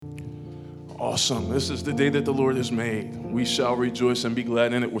Awesome. This is the day that the Lord has made. We shall rejoice and be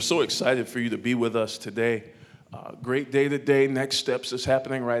glad in it. We're so excited for you to be with us today. Great day today. Next Steps is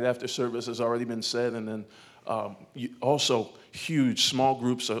happening right after service has already been said. And then also huge small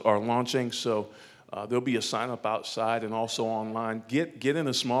groups are launching. So there'll be a sign up outside and also online. Get in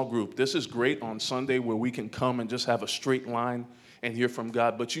a small group. This is great on Sunday where we can come and just have a straight line and hear from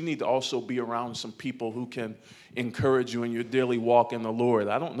God. But you need to also be around some people who can encourage you in your daily walk in the Lord.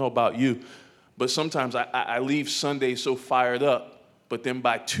 I don't know about you, but sometimes I leave Sunday so fired up, but then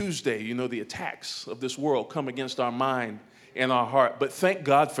by Tuesday, the attacks of this world come against our mind and our heart. But thank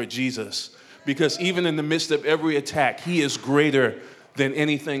God for Jesus, because even in the midst of every attack, he is greater than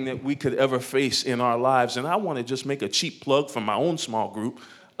anything that we could ever face in our lives. And I want to just make a cheap plug for my own small group.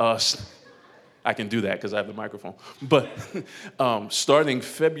 I can do that because I have the microphone. But starting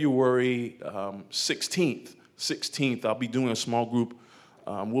February 16th, I'll be doing a small group.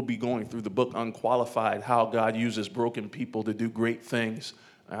 We'll be going through the book Unqualified, how God uses broken people to do great things.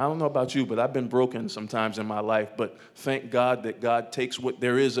 And I don't know about you, but I've been broken sometimes in my life. But thank God that God takes what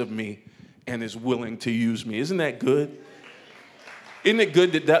there is of me and is willing to use me. Isn't that good? Isn't it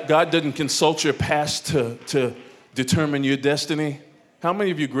good that God doesn't consult your past to determine your destiny? How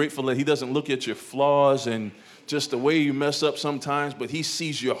many of you are grateful that he doesn't look at your flaws and just the way you mess up sometimes, but he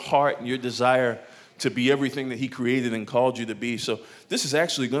sees your heart and your desire to be everything that he created and called you to be? So this is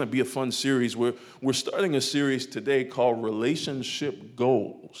actually going to be a fun series. We're starting a series today called Relationship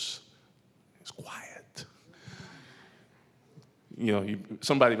Goals. It's quiet.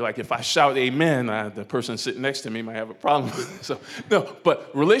 Somebody like, if I shout amen, the person sitting next to me might have a problem. So no, but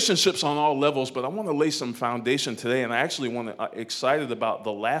relationships on all levels. But I want to lay some foundation today, and I actually excited about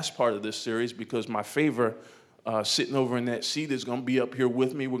the last part of this series because my favor sitting over in that seat is going to be up here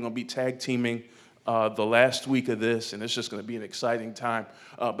with me. We're going to be tag teaming the last week of this, and it's just going to be an exciting time.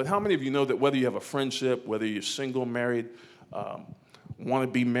 But how many of you know that whether you have a friendship, whether you're single, married, want to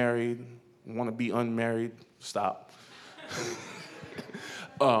be married, want to be unmarried, stop.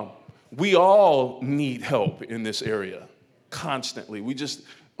 We all need help in this area constantly. We just,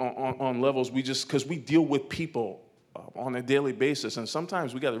 on levels, because we deal with people on a daily basis. And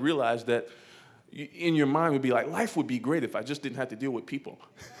sometimes we got to realize that in your mind would be like, life would be great if I just didn't have to deal with people.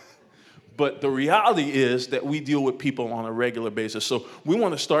 But the reality is that we deal with people on a regular basis. So we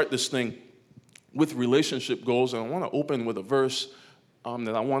want to start this thing with relationship goals. And I want to open with a verse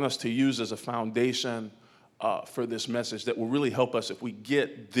that I want us to use as a foundation for this message that will really help us. If we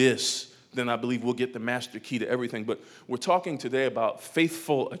get this, then I believe we'll get the master key to everything. But we're talking today about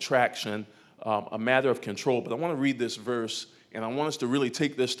faithful attraction, a matter of control. But I want to read this verse, and I want us to really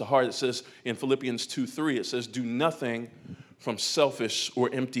take this to heart. It says in Philippians 2:3, it says, "Do nothing from selfish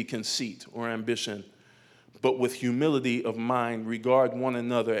or empty conceit or ambition, but with humility of mind regard one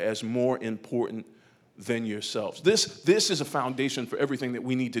another as more important than yourselves." This is a foundation for everything that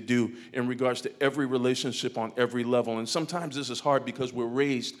we need to do in regards to every relationship on every level. And sometimes this is hard because we're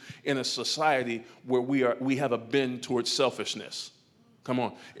raised in a society where we have a bend towards selfishness. Come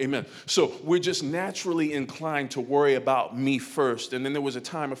on, amen. So we're just naturally inclined to worry about me first. And then there was a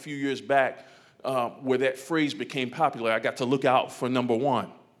time a few years back where that phrase became popular. I got to look out for number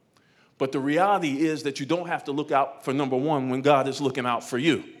one. But the reality is that you don't have to look out for number one when God is looking out for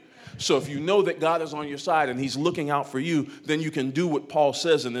you. So if you know that God is on your side and he's looking out for you, then you can do what Paul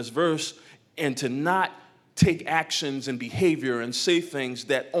says in this verse and to not take actions and behavior and say things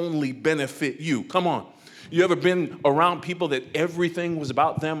that only benefit you. Come on. You ever been around people that everything was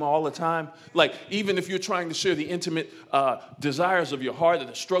about them all the time? Like, even if you're trying to share the intimate desires of your heart and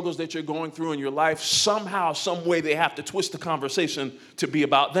the struggles that you're going through in your life, somehow, some way they have to twist the conversation to be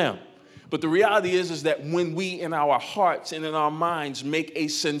about them. But the reality is that when we in our hearts and in our minds make a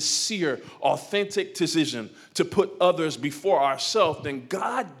sincere, authentic decision to put others before ourselves, then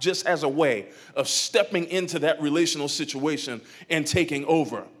God just has a way of stepping into that relational situation and taking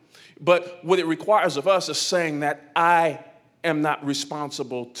over. But what it requires of us is saying that I am not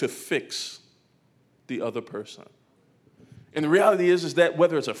responsible to fix the other person. And the reality is that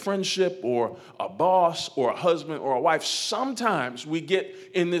whether it's a friendship or a boss or a husband or a wife, sometimes we get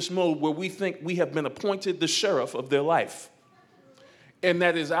in this mode where we think we have been appointed the sheriff of their life. And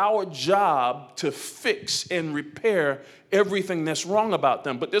that is our job to fix and repair everything that's wrong about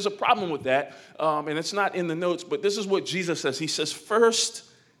them. But there's a problem with that, and it's not in the notes, but this is what Jesus says. He says, first,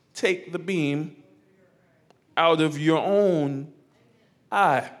 take the beam out of your own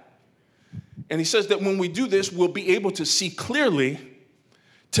eye. And he says that when we do this, we'll be able to see clearly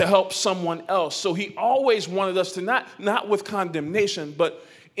to help someone else. So he always wanted us to not with condemnation, but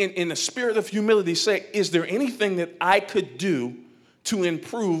in a spirit of humility say, is there anything that I could do to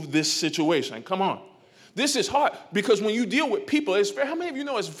improve this situation. Come on. This is hard because when you deal with people, how many of you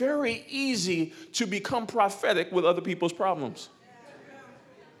know it's very easy to become prophetic with other people's problems?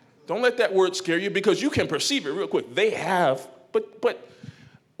 Don't let that word scare you because you can perceive it real quick. They have, but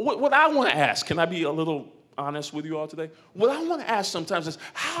what I want to ask, can I be a little honest with you all today? What I want to ask sometimes is,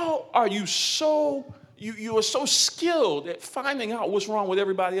 how are you you are so skilled at finding out what's wrong with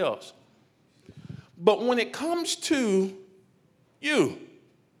everybody else? But when it comes to you,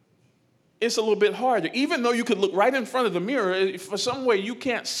 it's a little bit harder. Even though you could look right in front of the mirror, for some way you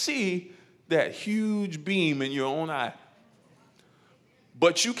can't see that huge beam in your own eye.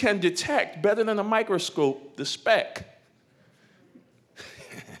 But you can detect better than a microscope the speck.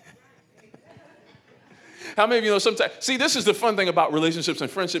 How many of you know sometimes, see, this is the fun thing about relationships and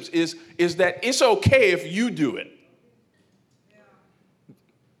friendships is that it's okay if you do it.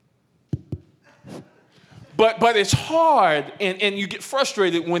 But it's hard and you get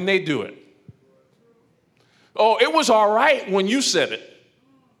frustrated when they do it. Oh, it was all right when you said it.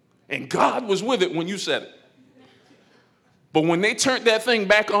 And God was with it when you said it. But when they turned that thing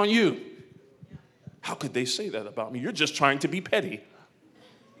back on you, how could they say that about me? You're just trying to be petty.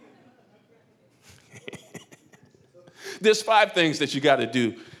 There's 5 things that you got to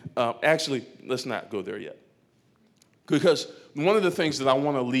do. Actually, let's not go there yet. Because one of the things that I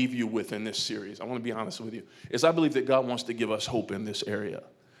want to leave you with in this series, I want to be honest with you, is I believe that God wants to give us hope in this area.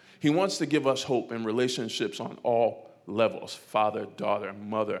 He wants to give us hope in relationships on all levels: father, daughter,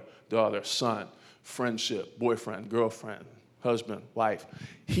 mother, daughter, son, friendship, boyfriend, girlfriend, husband, wife.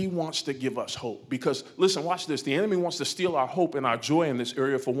 He wants to give us hope because, listen, watch this. The enemy wants to steal our hope and our joy in this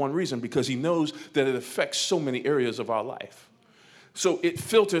area for one reason, because he knows that it affects so many areas of our life. So it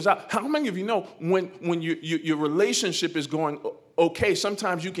filters out. How many of you know when your relationship is going okay,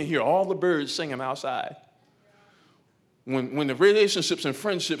 sometimes you can hear all the birds singing outside? When the relationships and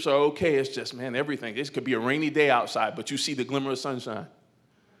friendships are okay, it's just, man, everything. This could be a rainy day outside, but you see the glimmer of sunshine.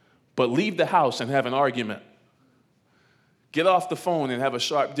 But leave the house and have an argument. Get off the phone and have a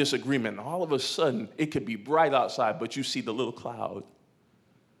sharp disagreement. And all of a sudden, it could be bright outside, but you see the little cloud.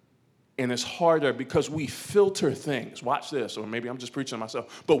 And it's harder because we filter things. Watch this, or maybe I'm just preaching to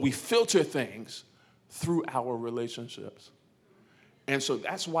myself. But we filter things through our relationships. And so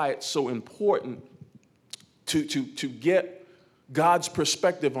that's why it's so important to get God's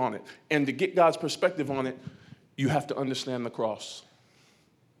perspective on it. And to get God's perspective on it, you have to understand the cross.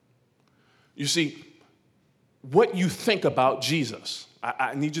 You see, what you think about Jesus,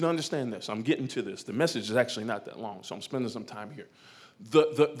 I need you to understand this. I'm getting to this. The message is actually not that long, so I'm spending some time here.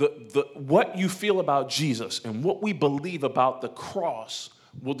 What you feel about Jesus and what we believe about the cross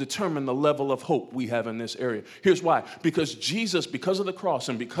will determine the level of hope we have in this area. Here's why. Because Jesus, because of the cross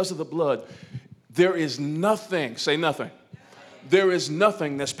and because of the blood, there is nothing, say nothing. There is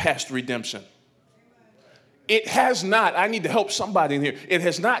nothing that's past redemption. It has not, I need to help somebody in here. It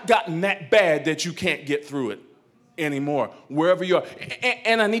has not gotten that bad that you can't get through it anymore, wherever you are.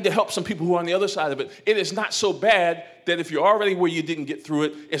 And I need to help some people who are on the other side of it. It is not so bad that if you're already where you didn't get through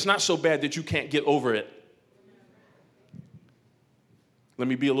it, it's not so bad that you can't get over it. Let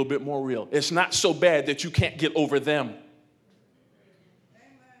me be a little bit more real. It's not so bad that you can't get over them.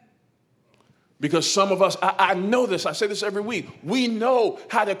 Because some of us, I know this, I say this every week, we know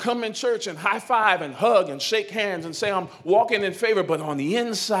how to come in church and high five and hug and shake hands and say I'm walking in favor, but on the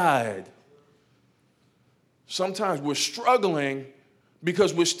inside, sometimes we're struggling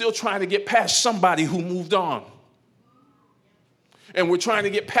because we're still trying to get past somebody who moved on. And we're trying to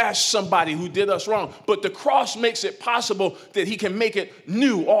get past somebody who did us wrong. But the cross makes it possible that he can make it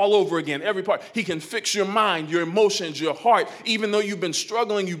new all over again, every part. He can fix your mind, your emotions, your heart. Even though you've been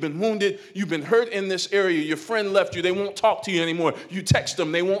struggling, you've been wounded, you've been hurt in this area, your friend left you, they won't talk to you anymore. You text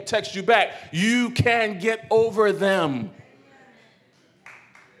them, they won't text you back. You can get over them.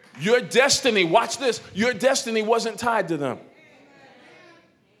 Your destiny, watch this, your destiny wasn't tied to them.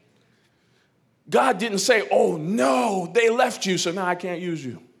 God didn't say, oh, no, they left you, so now I can't use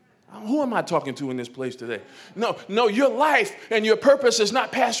you. Who am I talking to in this place today? No, your life and your purpose is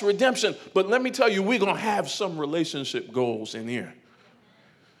not past redemption. But let me tell you, we're going to have some relationship goals in here.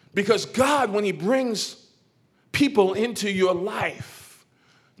 Because God, when he brings people into your life,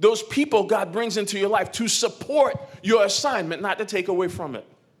 those people God brings into your life to support your assignment, not to take away from it.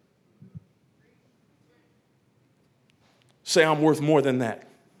 Say, I'm worth more than that.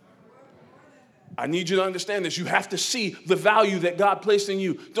 I need you to understand this. You have to see the value that God placed in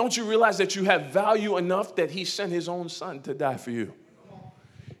you. Don't you realize that you have value enough that he sent his own son to die for you?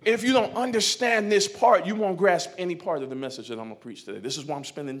 If you don't understand this part, you won't grasp any part of the message that I'm going to preach today. This is why I'm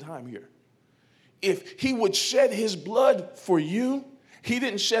spending time here. If he would shed his blood for you, He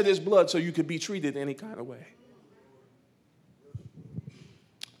didn't shed his blood so you could be treated any kind of way.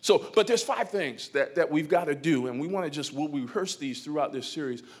 So, but there's 5 things that we've got to do, and we'll rehearse these throughout this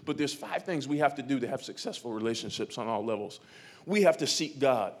series, but there's 5 things we have to do to have successful relationships on all levels. We have to seek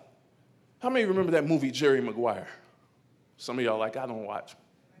God. How many remember that movie, Jerry Maguire? Some of y'all like, I don't watch.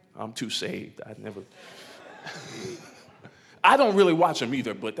 I'm too saved. I don't really watch them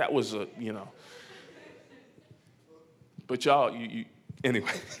either, but that was But y'all,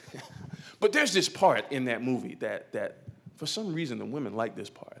 anyway. But there's this part in that movie that for some reason the women like this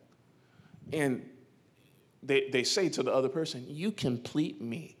part. And they say to the other person, you complete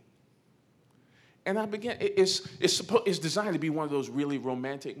me. And I began, it's designed to be one of those really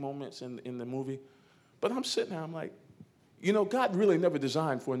romantic moments in the movie. But I'm sitting there, I'm like, God really never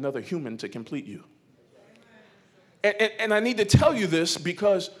designed for another human to complete you. And I need to tell you this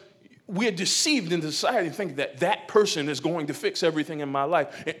because we're deceived in society thinking that person is going to fix everything in my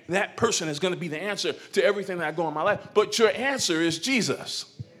life. And that person is going to be the answer to everything that I go in my life. But your answer is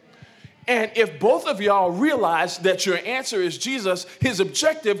Jesus. And if both of y'all realize that your answer is Jesus, his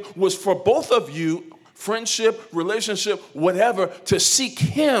objective was for both of you, friendship, relationship, whatever, to seek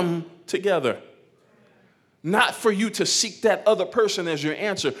him together. Not for you to seek that other person as your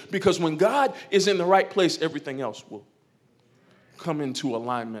answer. Because when God is in the right place, everything else will come into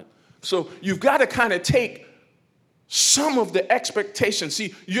alignment. So you've got to kind of take some of the expectations. See,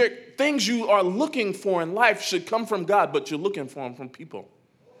 things you are looking for in life should come from God, but you're looking for them from people.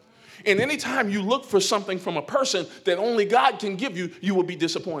 And anytime you look for something from a person that only God can give you, you will be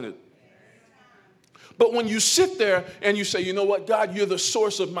disappointed. But when you sit there and you say, you know what, God, you're the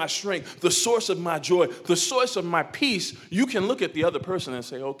source of my strength, the source of my joy, the source of my peace, you can look at the other person and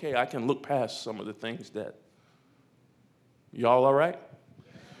say, okay, I can look past some of the things that, y'all all right?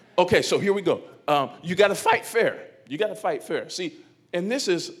 Okay, so here we go. You got to fight fair. You got to fight fair. See, and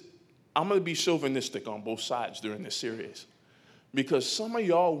I'm going to be chauvinistic on both sides during this series. Because some of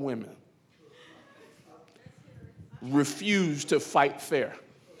y'all women refuse to fight fair.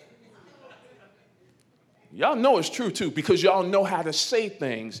 Y'all know it's true, too, because y'all know how to say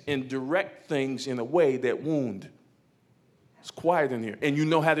things and direct things in a way that wound. It's quiet in here, and you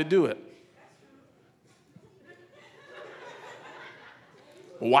know how to do it.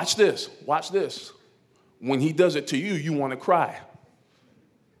 Watch this. Watch this. When he does it to you, you want to cry.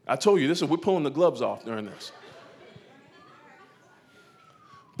 I told you, we're pulling the gloves off during this.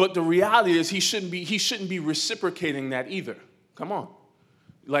 But the reality is he shouldn't be reciprocating that either. Come on.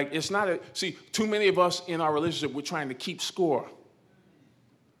 Like, it's not see, too many of us in our relationship, we're trying to keep score.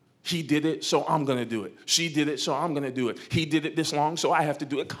 He did it, so I'm going to do it. She did it, so I'm going to do it. He did it this long, so I have to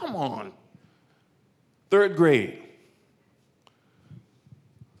do it. Come on. 3rd grade.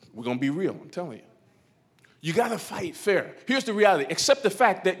 We're going to be real, I'm telling you. You got to fight fair. Here's the reality. Accept the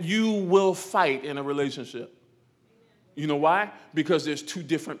fact that you will fight in a relationship. You know why? Because there's 2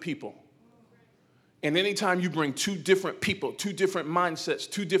 different people. And anytime you bring 2 different people, 2 different mindsets,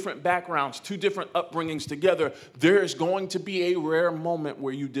 2 different backgrounds, 2 different upbringings together, there is going to be a rare moment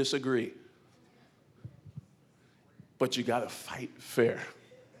where you disagree. But you got to fight fair.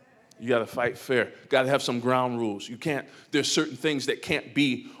 You got to fight fair. Got to have some ground rules. There's certain things that can't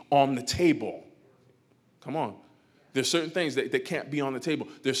be on the table. Come on. There's certain things that can't be on the table.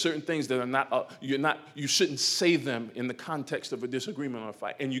 There's certain things that are not, you shouldn't say them in the context of a disagreement or a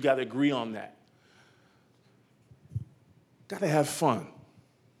fight. And you got to agree on that. Got to have fun.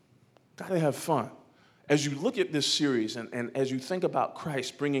 Got to have fun. As you look at this series and as you think about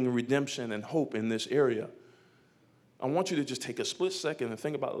Christ bringing redemption and hope in this area, I want you to just take a split second and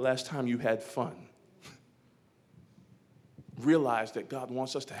think about the last time you had fun. Realize that God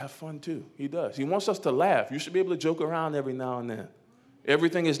wants us to have fun too. He does. He wants us to laugh. You should be able to joke around every now and then.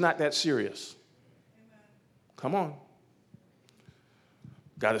 Everything is not that serious. Come on.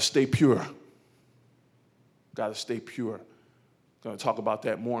 Got to stay pure. Got to stay pure. Going to talk about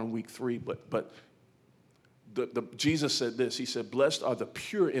that more in week 3, but Jesus said this. He said, blessed are the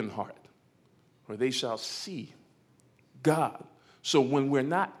pure in heart, for they shall see God. So when we're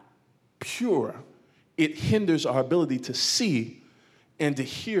not pure, it hinders our ability to see and to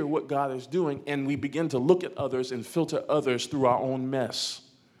hear what God is doing, and we begin to look at others and filter others through our own mess.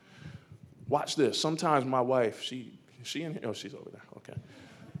 Watch this. Sometimes my wife, she in here? Oh, she's over there. Okay.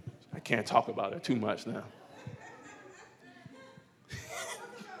 I can't talk about her too much now.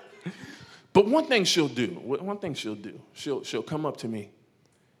 But one thing she'll do, she'll come up to me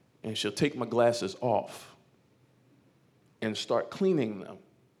and she'll take my glasses off and start cleaning them.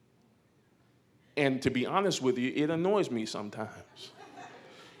 And to be honest with you, it annoys me sometimes.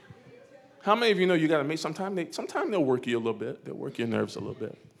 How many of you know you got to make, sometimes they'll work you a little bit. They'll work your nerves a little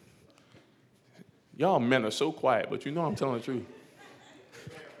bit. Y'all men are so quiet, but you know I'm telling the truth.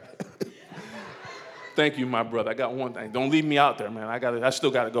 Thank you, my brother. I got one thing. Don't leave me out there, man. I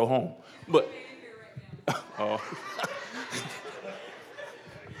still got to go home. But, oh.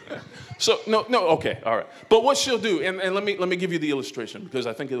 So, no, okay, all right. But what she'll do, and let me give you the illustration because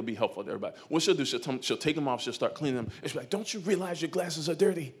I think it'll be helpful to everybody. What she'll do, she'll take them off, she'll start cleaning them, and she'll be like, don't you realize your glasses are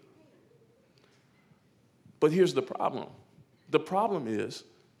dirty? But here's the problem. The problem is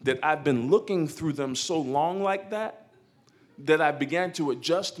that I've been looking through them so long like that I began to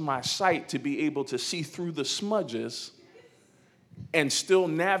adjust my sight to be able to see through the smudges and still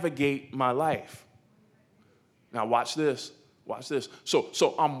navigate my life. Now watch this. Watch this.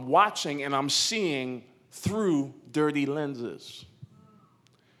 So I'm watching and I'm seeing through dirty lenses.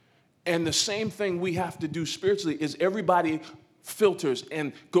 And the same thing we have to do spiritually is everybody filters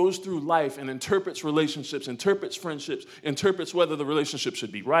and goes through life and interprets relationships, interprets friendships, interprets whether the relationship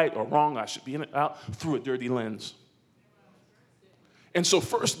should be right or wrong, I should be in it out, through a dirty lens. And so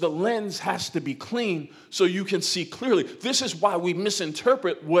first the lens has to be clean so you can see clearly. This is why we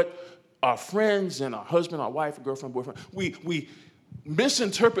misinterpret what our friends and our husband, our wife, girlfriend, boyfriend, we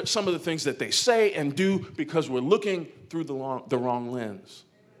misinterpret some of the things that they say and do because we're looking through the wrong lens.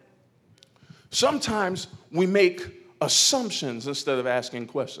 Sometimes we make assumptions instead of asking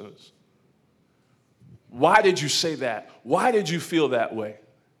questions. Why did you say that? Why did you feel that way?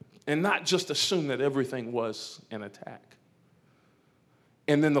 And not just assume that everything was an attack.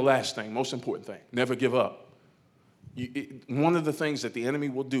 And then the last thing, most important thing, never give up. One of the things that the enemy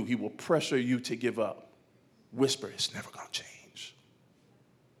will do, he will pressure you to give up. Whisper, it's never going to change.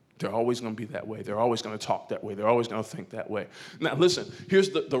 They're always going to be that way. They're always going to talk that way. They're always going to think that way. Now, listen,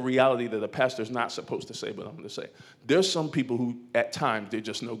 here's the reality that a pastor's not supposed to say, but I'm going to say. There's some people who, at times, they're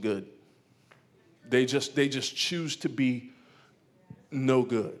just no good. They just choose to be no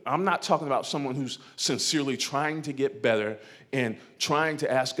good. I'm not talking about someone who's sincerely trying to get better and trying to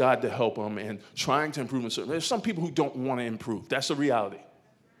ask God to help them and trying to improve in certain. There's some people who don't want to improve. That's the reality.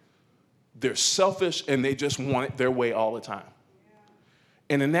 They're selfish and they just want it their way all the time.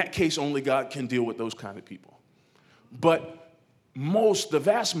 And in that case, only God can deal with those kind of people. But the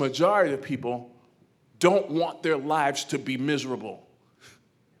vast majority of people don't want their lives to be miserable.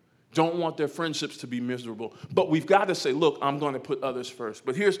 Don't want their friendships to be miserable. But we've got to say, look, I'm going to put others first.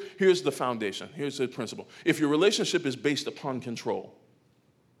 But here's the foundation. Here's the principle. If your relationship is based upon control,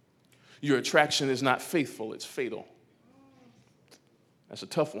 your attraction is not faithful, it's fatal. That's a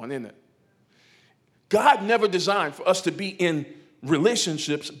tough one, isn't it? God never designed for us to be in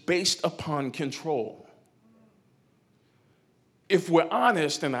relationships based upon control. If we're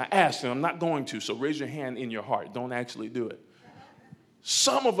honest, and I asked, and I'm not going to, so raise your hand in your heart. Don't actually do it.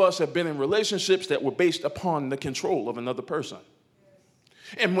 Some of us have been in relationships that were based upon the control of another person.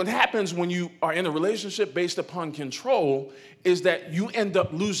 And what happens when you are in a relationship based upon control is that you end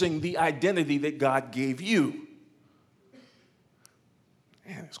up losing the identity that God gave you.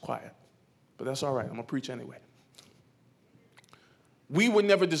 Man, it's quiet, but that's all right. I'm going to preach anyway. We were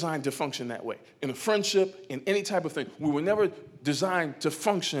never designed to function that way. In a friendship, in any type of thing, we were never designed to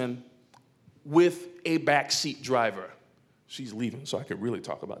function with a backseat driver. She's leaving, so I could really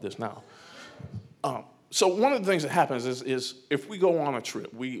talk about this now. So one of the things that happens is if we go on a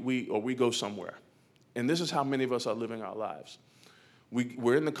trip, we go somewhere, and this is how many of us are living our lives.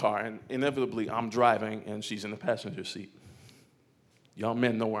 We're in the car, and inevitably I'm driving, and she's in the passenger seat. Y'all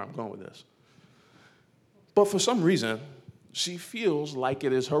men know where I'm going with this. But for some reason, she feels like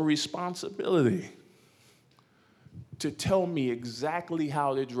it is her responsibility to tell me exactly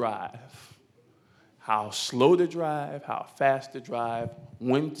how to drive. How slow to drive, how fast to drive,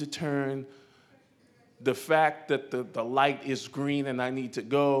 when to turn, the fact that the light is green and I need to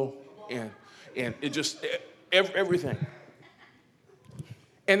go, and it just, everything.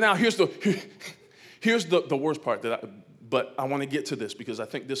 And now here's the worst part, but I want to get to this because I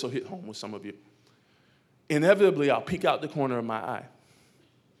think this will hit home with some of you. Inevitably, I'll peek out the corner of my eye,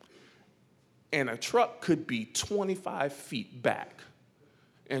 and a truck could be 25 feet back.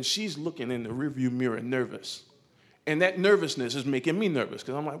 And she's looking in the rearview mirror nervous. And that nervousness is making me nervous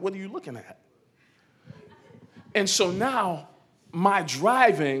because I'm like, what are you looking at? And so now my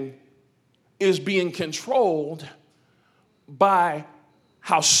driving is being controlled by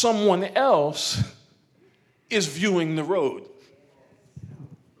how someone else is viewing the road.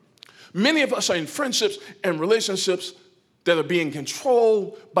 Many of us are in friendships and relationships that are being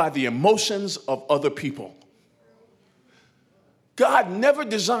controlled by the emotions of other people. God never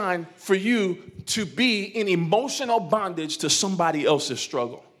designed for you to be in emotional bondage to somebody else's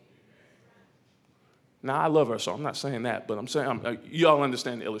struggle. Now, I love her, so I'm not saying that, but I'm saying, y'all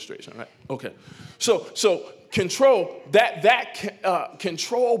understand the illustration, right? Okay. So control,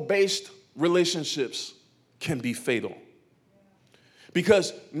 control-based relationships can be fatal.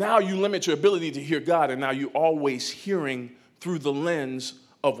 Because now you limit your ability to hear God, and now you're always hearing through the lens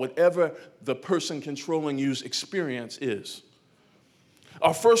of whatever the person controlling you's experience is.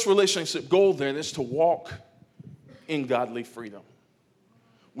 Our first relationship goal then is to walk in godly freedom.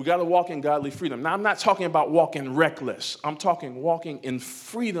 We got to walk in godly freedom. Now, I'm not talking about walking reckless. I'm talking walking in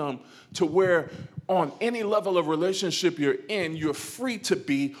freedom to where on any level of relationship you're in, you're free to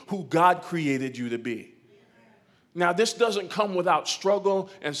be who God created you to be. Now, this doesn't come without struggle,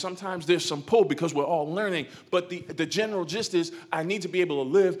 and sometimes there's some pull because we're all learning. But the general gist is I need to be able to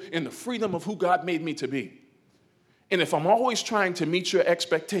live in the freedom of who God made me to be. And if I'm always trying to meet your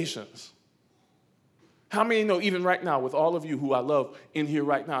expectations, how many know even right now with all of you who I love in here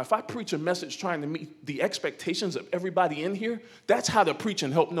right now, if I preach a message trying to meet the expectations of everybody in here, that's how to preach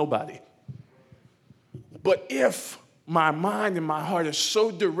and help nobody. But if my mind and my heart is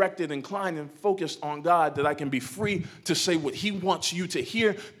so directed, inclined, and focused on God that I can be free to say what he wants you to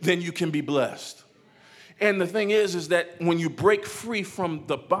hear, then you can be blessed. And the thing is that when you break free from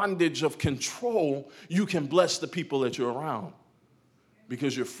the bondage of control, you can bless the people that you're around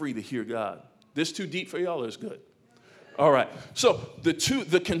because you're free to hear God. This too deep for y'all or is good? All right. So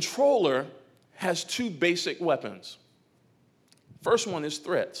the controller has two basic weapons. First one is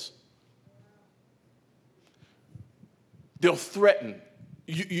threats. They'll threaten.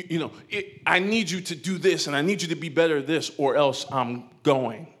 I need you to do this, and I need you to be better at this, or else I'm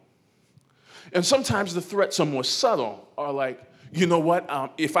going. And sometimes the threats are more subtle, are like, you know what?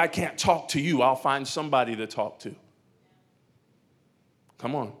 If I can't talk to you, I'll find somebody to talk to.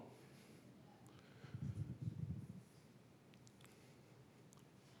 Come on.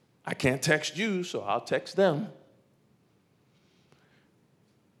 I can't text you, so I'll text them.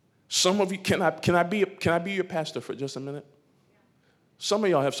 Some of you, can I be your pastor for just a minute? Some of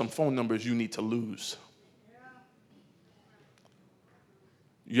y'all have some phone numbers you need to lose.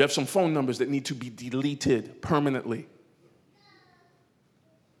 You have some phone numbers that need to be deleted permanently.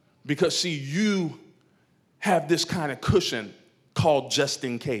 Because, see, you have this kind of cushion called just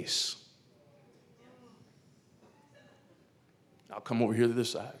in case. I'll come over here to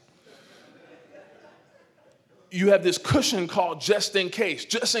this side. You have this cushion called just in case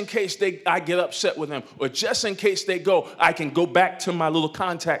I get upset with them, or just in case they go, I can go back to my little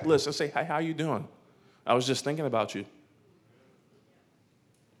contact list and say, hey, how you doing? I was just thinking about you.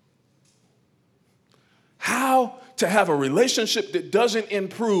 How to have a relationship that doesn't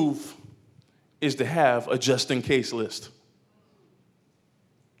improve is to have a just in case list.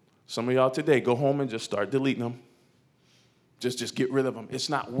 Some of y'all today go home and just start deleting them. Just get rid of them. It's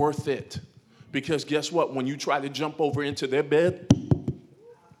not worth it. Because guess what? When you try to jump over into their bed,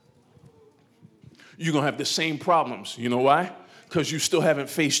 you're going to have the same problems. You know why? Because you still haven't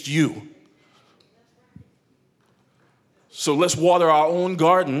faced you. So let's water our own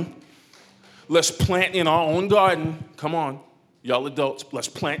garden. Let's plant in our own garden. Come on, y'all adults. Let's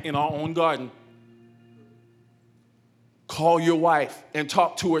plant in our own garden. Call your wife and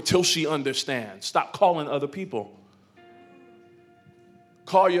talk to her till she understands. Stop calling other people.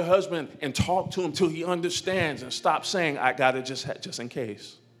 Call your husband and talk to him till he understands, and stop saying, I got it just in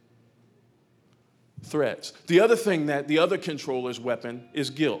case. Threats. The other controller's weapon is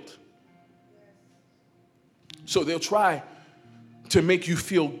guilt. So they'll try to make you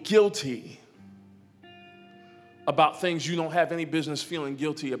feel guilty about things you don't have any business feeling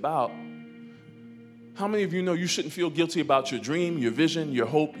guilty about. How many of you know you shouldn't feel guilty about your dream, your vision, your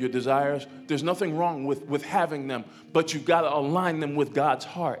hope, your desires? There's nothing wrong with having them, but you've got to align them with God's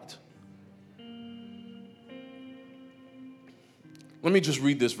heart. Let me just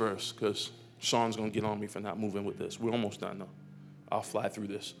read this verse because Sean's going to get on me for not moving with this. We're almost done, though. I'll fly through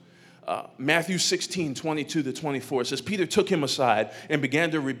this. Matthew 16:22-24, it says, Peter took him aside and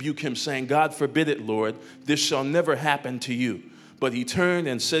began to rebuke him, saying, God forbid it, Lord, this shall never happen to you. But he turned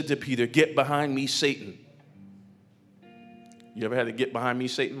and said to Peter, get behind me, Satan. You ever had a get behind me,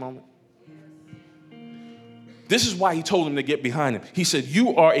 Satan moment? This is why he told him to get behind him. He said,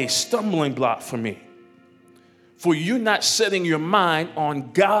 you are a stumbling block for me, for you're not setting your mind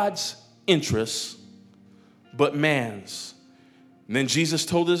on God's interests, but man's. And then Jesus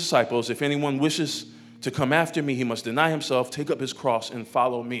told his disciples, if anyone wishes to come after me, he must deny himself, take up his cross, and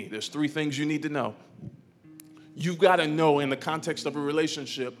follow me. There's 3 things you need to know. You've got to know in the context of a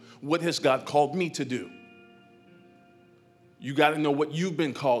relationship, what has God called me to do? You got to know what you've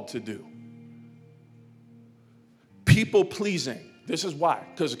been called to do. People pleasing. This is why.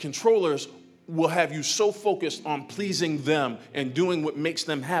 Because the controllers will have you so focused on pleasing them and doing what makes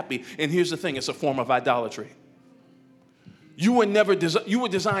them happy. And here's the thing, it's a form of idolatry. You were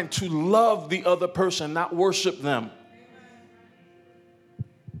designed to love the other person, not worship them.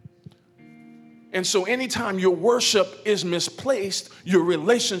 And so anytime your worship is misplaced, your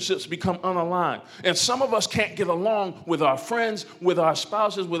relationships become unaligned. And some of us can't get along with our friends, with our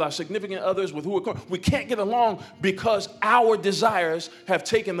spouses, with our significant others, with who we can't get along because our desires have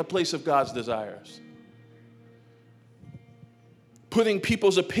taken the place of God's desires. Putting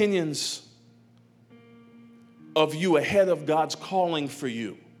people's opinions of you ahead of God's calling for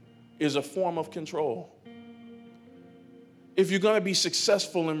you is a form of control. If you're going to be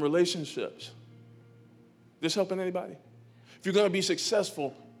successful in relationships, this helping anybody? If you're going to be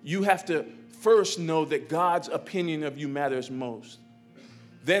successful, you have to first know that God's opinion of you matters most.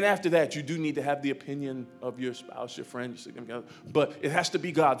 Then after that, you do need to have the opinion of your spouse, your friend, your significant other, but it has to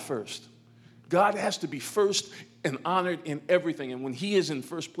be God first. God has to be first and honored in everything. And when he is in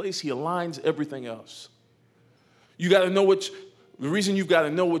first place, he aligns everything else. You got to know the reason you've got to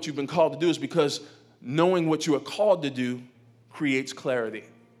know what you've been called to do is because knowing what you are called to do creates clarity.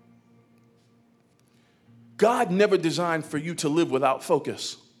 God never designed for you to live without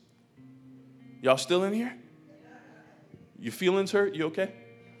focus. Y'all still in here? Your feelings hurt? You okay?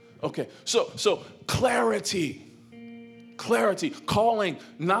 Okay. So clarity, calling,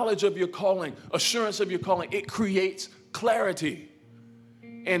 knowledge of your calling, assurance of your calling, it creates clarity.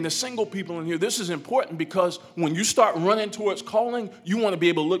 And the single people in here, this is important because when you start running towards calling, you want to be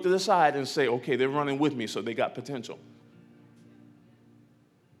able to look to the side and say, okay, they're running with me, so they got potential.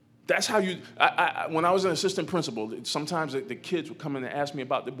 That's how when I was an assistant principal, sometimes the kids would come in and ask me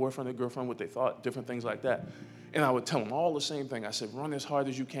about their boyfriend or girlfriend, what they thought, different things like that. And I would tell them all the same thing. I said, run as hard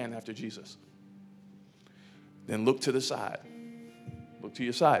as you can after Jesus. Then look to the side. Look to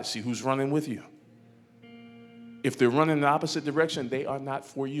your side. See who's running with you. If they're running in the opposite direction, they are not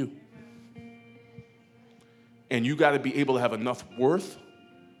for you. And you got to be able to have enough worth,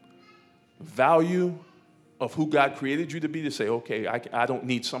 value, of who God created you to be to say, okay, I don't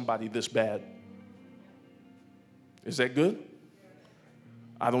need somebody this bad. Is that good?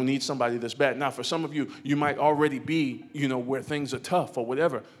 I don't need somebody this bad. Now, for some of you, you might already be, where things are tough or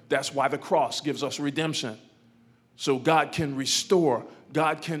whatever. That's why the cross gives us redemption. So God can restore,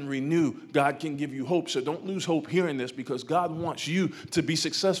 God can renew, God can give you hope. So don't lose hope hearing this because God wants you to be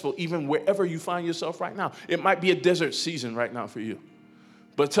successful even wherever you find yourself right now. It might be a desert season right now for you.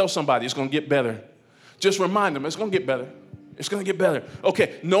 But tell somebody it's going to get better. Just remind them, it's going to get better. It's going to get better.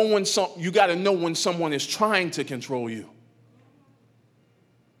 Okay, you got to know when someone is trying to control you.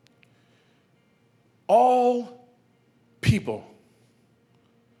 All people,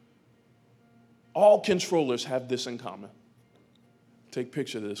 all controllers have this in common. Take a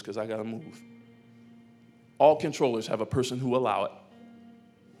picture of this because I got to move. All controllers have a person who allow it.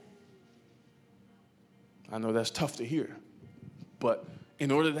 I know that's tough to hear, but in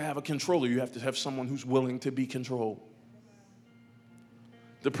order to have a controller, you have to have someone who's willing to be controlled.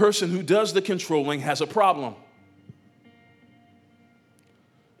 The person who does the controlling has a problem.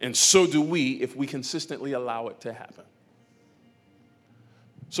 And so do we if we consistently allow it to happen.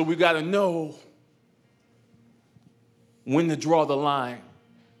 So we've got to know when to draw the line.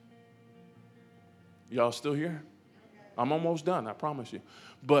 Y'all still here? I'm almost done, I promise you.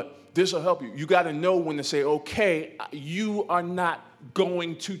 But this will help you. You got to know when to say, okay, you are not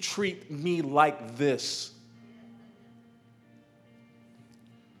going to treat me like this.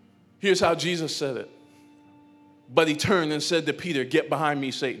 Here's how Jesus said it. But he turned and said to Peter, get behind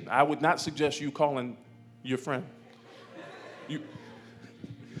me, Satan. I would not suggest you calling your friend.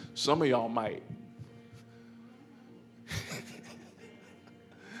 Some of y'all might.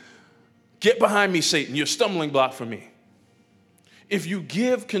 Get behind me, Satan. You're a stumbling block for me. If you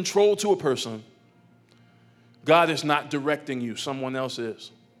give control to a person, God is not directing you. Someone else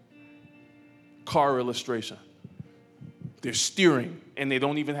is. Car illustration. They're steering, and they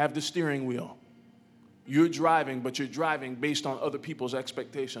don't even have the steering wheel. You're driving, but you're driving based on other people's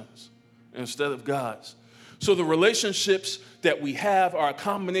expectations instead of God's. So the relationships that we have are a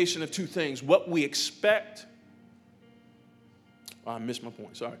combination of two things. What we expect. I missed my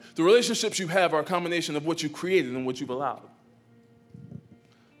point, sorry. The relationships you have are a combination of what you created and what you've allowed.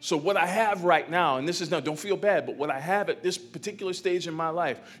 So what I have right now, and this is not, don't feel bad, but what I have at this particular stage in my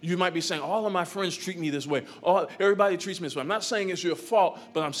life, you might be saying, all of my friends treat me this way. Everybody treats me this way. I'm not saying it's your fault,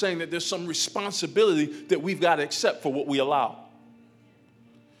 but I'm saying that there's some responsibility that we've got to accept for what we allow.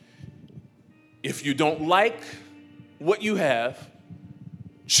 If you don't like what you have,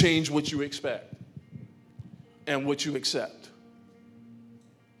 change what you expect and what you accept.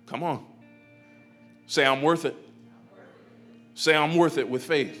 Come on. Say, I'm worth it. Say, I'm worth it with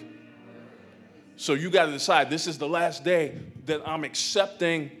faith. So you got to decide, this is the last day that I'm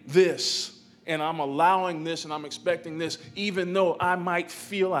accepting this, and I'm allowing this, and I'm expecting this, even though I might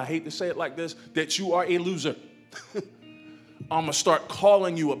feel, I hate to say it like this, that you are a loser. I'm going to start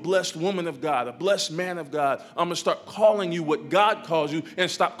calling you a blessed woman of God, a blessed man of God. I'm going to start calling you what God calls you and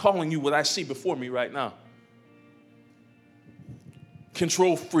stop calling you what I see before me right now.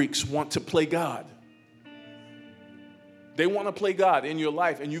 Control freaks want to play God. They want to play God in your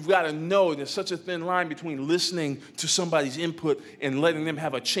life, and you've got to know there's such a thin line between listening to somebody's input and letting them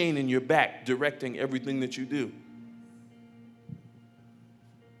have a chain in your back directing everything that you do.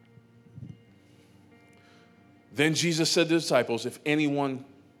 Then Jesus said to the disciples, if anyone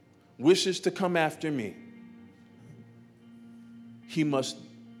wishes to come after me, he must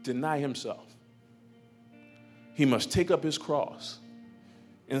deny himself. He must take up his cross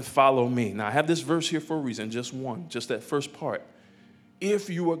and follow me. Now, I have this verse here for a reason, just one, just that first part. If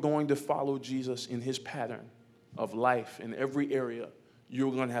you are going to follow Jesus in his pattern of life in every area,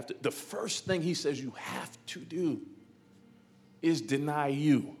 you're going to have to, the first thing he says you have to do is deny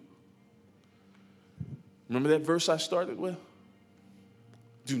you. Remember that verse I started with?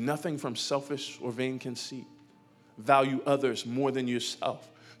 Do nothing from selfish or vain conceit. Value others more than yourself.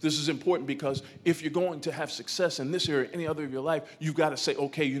 This is important because if you're going to have success in this area or any other of your life, you've got to say,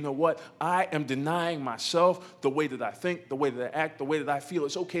 okay, you know what? I am denying myself the way that I think, the way that I act, the way that I feel.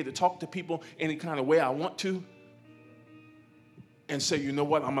 It's okay to talk to people any kind of way I want to and say, you know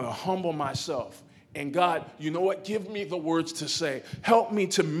what? I'm going to humble myself. And God, you know what? Give me the words to say. Help me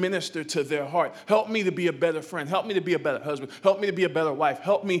to minister to their heart. Help me to be a better friend. Help me to be a better husband. Help me to be a better wife.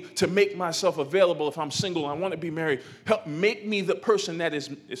 Help me to make myself available if I'm single and I want to be married. Help make me the person that is,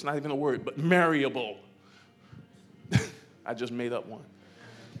 it's not even a word, but marryable. I just made up one.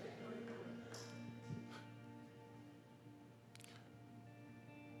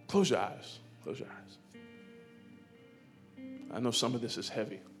 Close your eyes. Close your eyes. I know some of this is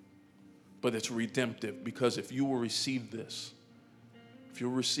heavy. But it's redemptive, because if you will receive this, if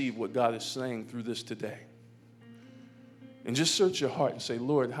you'll receive what God is saying through this today, and just search your heart and say,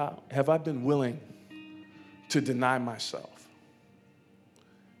 Lord, how have I been willing to deny myself?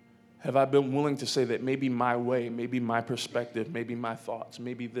 Have I been willing to say that maybe my way, maybe my perspective, maybe my thoughts,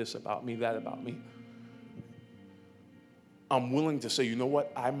 maybe this about me, that about me? I'm willing to say, you know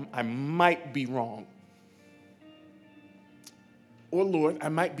what, I might be wrong. Or, Lord, I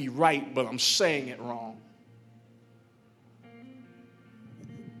might be right, but I'm saying it wrong.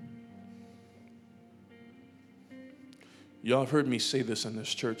 Y'all have heard me say this in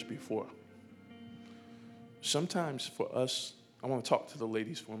this church before. Sometimes for us, I want to talk to the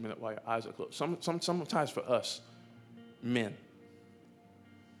ladies for a minute while your eyes are closed. Sometimes for us, men,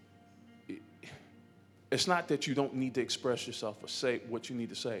 it's not that you don't need to express yourself or say what you need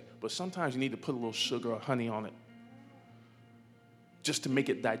to say, but sometimes you need to put a little sugar or honey on it, just to make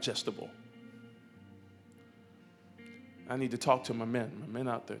it digestible. I need to talk to my men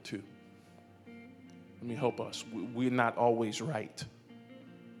out there too. Let me help us. We're not always right.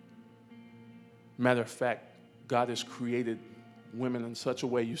 Matter of fact, God has created women in such a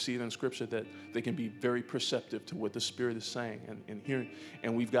way, you see it in Scripture, that they can be very perceptive to what the Spirit is saying and hearing.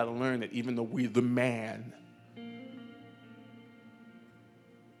 And we've got to learn that even though we're the man,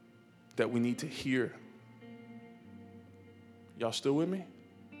 that we need to hear. Y'all still with me?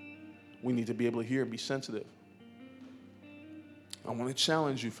 We need to be able to hear and be sensitive. I want to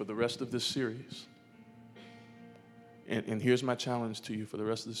challenge you for the rest of this series. And here's my challenge to you for the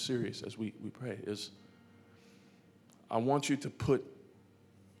rest of the series as we pray is I want you to put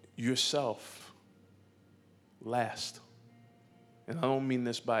yourself last. And I don't mean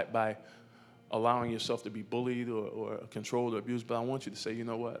this by allowing yourself to be bullied or controlled or abused, but I want you to say, you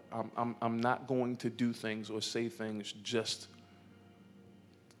know what, I'm not going to do things or say things just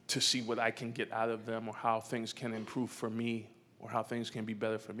to see what I can get out of them or how things can improve for me or how things can be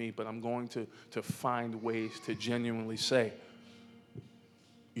better for me, but I'm going to find ways to genuinely say,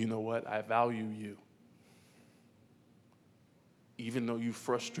 you know what, I value you. Even though you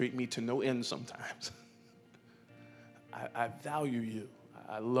frustrate me to no end sometimes. I value you.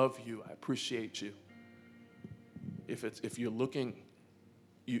 I love you. I appreciate you. If you're looking,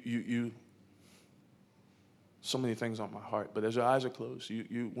 you so many things on my heart, but as your eyes are closed,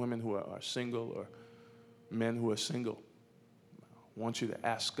 you women who are single or men who are single, I want you to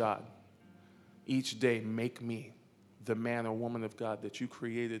ask God, each day make me the man or woman of God that you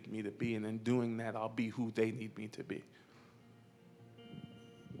created me to be, and in doing that, I'll be who they need me to be.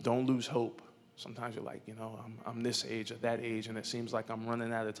 Don't lose hope. Sometimes you're like, I'm this age or that age, and it seems like I'm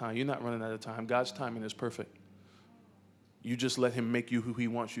running out of time. You're not running out of time. God's timing is perfect. You just let him make you who he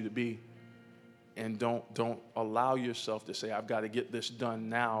wants you to be. And don't allow yourself to say, I've got to get this done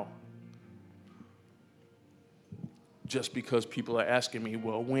now. Just because people are asking me,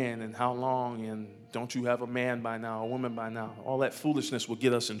 well, when and how long, and don't you have a man by now, a woman by now? All that foolishness will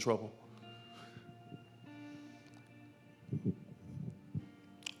get us in trouble.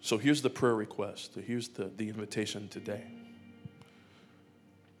 So here's the prayer request. Here's the invitation today.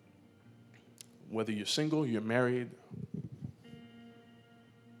 Whether you're single, you're married,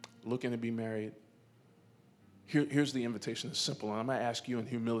 looking to be married, here's the invitation. It's simple, and I'm going to ask you in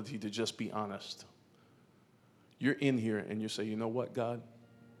humility to just be honest. You're in here and you say, you know what, God?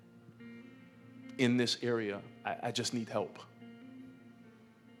 In this area, I just need help.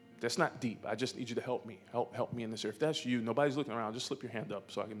 That's not deep. I just need you to help me. Help me in this area. If that's you, nobody's looking around, just slip your hand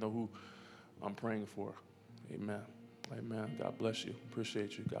up so I can know who I'm praying for. Amen. Amen. God bless you.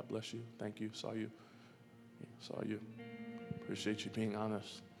 Appreciate you. God bless you. Thank you. Saw you. Appreciate you being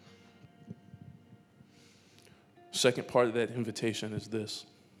honest. Second part of that invitation is this.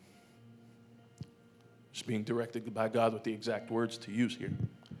 Just being directed by God with the exact words to use here.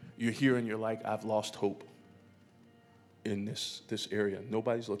 You're here and you're like, I've lost hope in this area.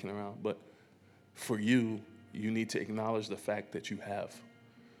 Nobody's looking around, but for you, you need to acknowledge the fact that you have.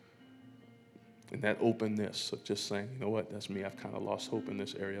 And that openness of just saying, you know what, that's me. I've kind of lost hope in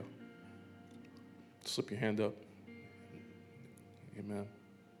this area. Slip your hand up. Amen.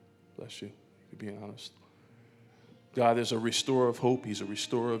 Bless you. You're being honest. God is a restorer of hope. He's a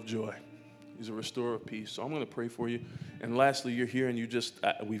restorer of joy. He's a restorer of peace. So I'm going to pray for you. And lastly, you're here and you just,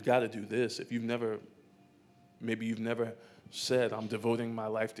 we've got to do this. If maybe you've never said, I'm devoting my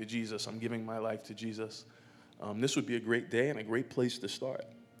life to Jesus. I'm giving my life to Jesus. This would be a great day and a great place to start.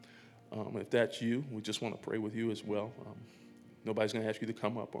 If that's you, we just want to pray with you as well. Nobody's going to ask you to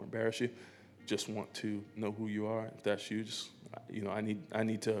come up or embarrass you. Just want to know who you are. If that's you, just, I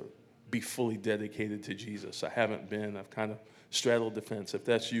need to be fully dedicated to Jesus. I haven't been. I've kind of straddled the fence. If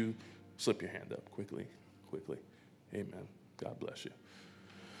that's you, slip your hand up quickly. Amen. God bless you.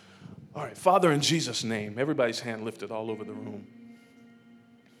 All right, Father, in Jesus' name, everybody's hand lifted all over the room.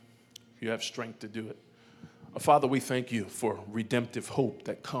 You have strength to do it. Father, we thank you for redemptive hope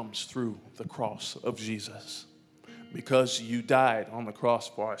that comes through the cross of Jesus. Because you died on the cross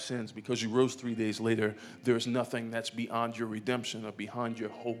for our sins, because you rose 3 days later, there's nothing that's beyond your redemption or behind your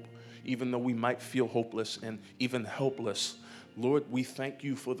hope. Even though we might feel hopeless and even helpless, Lord, we thank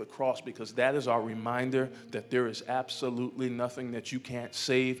you for the cross because that is our reminder that there is absolutely nothing that you can't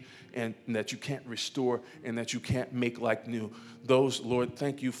save and that you can't restore and that you can't make like new. Those, Lord,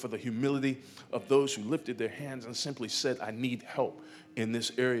 thank you for the humility of those who lifted their hands and simply said, I need help in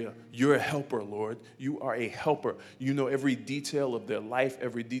this area. You're a helper, Lord. You are a helper. You know every detail of their life,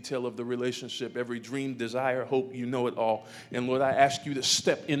 every detail of the relationship, every dream, desire, hope. You know it all. And Lord, I ask you to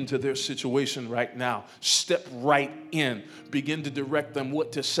step into their situation right now. Step right in. Begin to direct them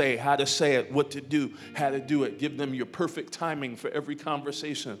what to say, how to say it, what to do, how to do it. Give them your perfect timing for every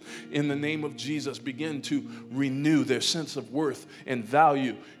conversation. In the name of Jesus, begin to renew their sense of worth and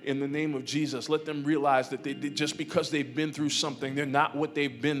value. In the name of Jesus, let them realize that just because they've been through something, they're not what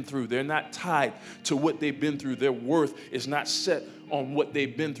they've been through. They're not tied to what they've been through. Their worth is not set on what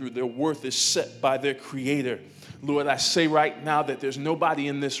they've been through. Their worth is set by their Creator. Lord, I say right now that there's nobody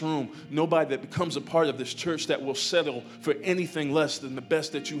in this room, nobody that becomes a part of this church that will settle for anything less than the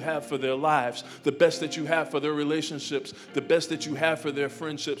best that you have for their lives, the best that you have for their relationships, the best that you have for their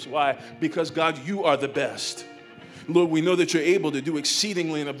friendships. Why? Because, God, you are the best. Lord, we know that you're able to do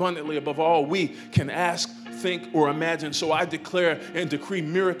exceedingly and abundantly above all we can ask, think, or imagine. So I declare and decree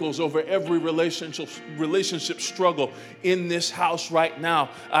miracles over every relationship struggle in this house right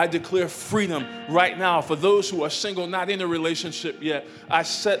now. I declare freedom right now for those who are single, not in a relationship yet. I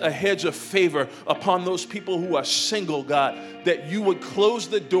set a hedge of favor upon those people who are single, God, that you would close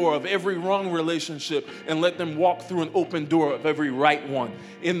the door of every wrong relationship and let them walk through an open door of every right one.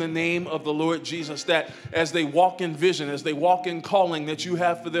 In the name of the Lord Jesus, that as they walk in vision, as they walk in calling that you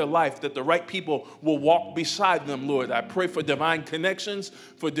have for their life, that the right people will walk beside them, Lord. I pray for divine connections,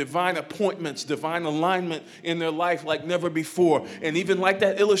 for divine appointments, divine alignment in their life like never before. And even like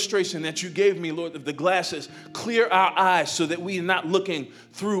that illustration that you gave me, Lord, of the glasses, clear our eyes so that we are not looking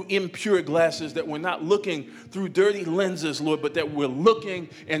through impure glasses, that we're not looking through dirty lenses, Lord, but that we're looking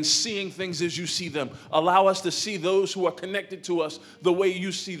and seeing things as you see them. Allow us to see those who are connected to us the way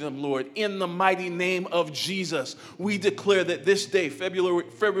you see them, Lord. In the mighty name of Jesus, we declare that this day, February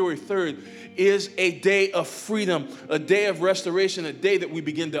 3rd, is a day of of freedom, a day of restoration, a day that we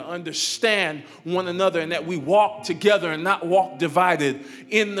begin to understand one another and that we walk together and not walk divided.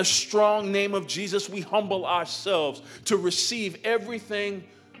 In the strong name of Jesus, we humble ourselves to receive everything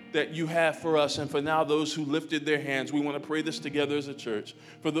that you have for us. And for now, those who lifted their hands, we want to pray this together as a church.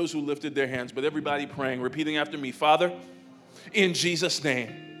 For those who lifted their hands, but everybody praying, repeating after me. Father, in Jesus' name,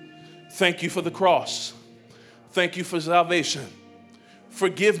 thank you for the cross. Thank you for salvation.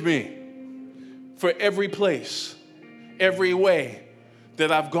 Forgive me for every place, every way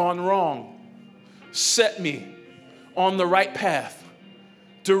that I've gone wrong. Set me on the right path.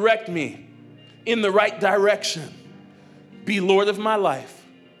 Direct me in the right direction. Be Lord of my life.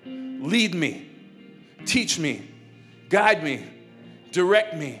 Lead me, teach me, guide me,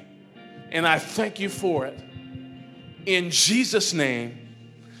 direct me, and I thank you for it. In Jesus' name,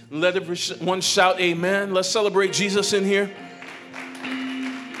 let everyone shout amen. Let's celebrate Jesus in here.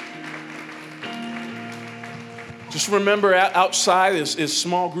 Just remember, outside is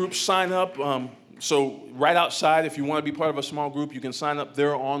small groups. Sign up. So right outside, if you want to be part of a small group, you can sign up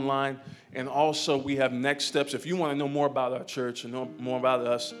there online. And also, we have next steps. If you want to know more about our church and know more about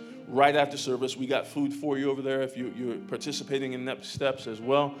us, right after service, we got food for you over there if you're participating in next steps as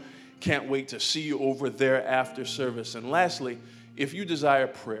well. Can't wait to see you over there after service. And lastly, if you desire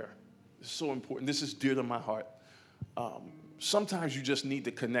prayer, it's so important. This is dear to my heart. Sometimes you just need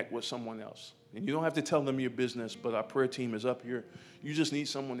to connect with someone else. And you don't have to tell them your business, but our prayer team is up here. You just need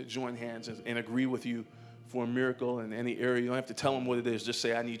someone to join hands and agree with you for a miracle in any area. You don't have to tell them what it is. Just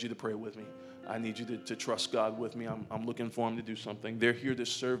say, I need you to pray with me. I need you to trust God with me. I'm looking for them to do something. They're here to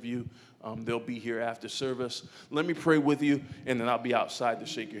serve you. They'll be here after service. Let me pray with you, and then I'll be outside to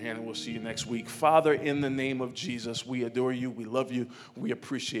shake your hand, and we'll see you next week. Father, in the name of Jesus, we adore you. We love you. We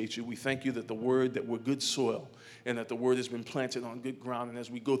appreciate you. We thank you that that we're good soil, and that the word has been planted on good ground. And as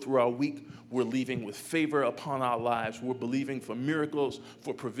we go through our week, we're leaving with favor upon our lives. We're believing for miracles,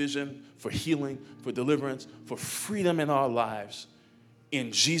 for provision, for healing, for deliverance, for freedom in our lives.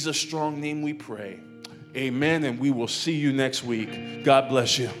 In Jesus' strong name we pray. Amen, and we will see you next week. God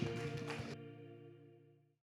bless you.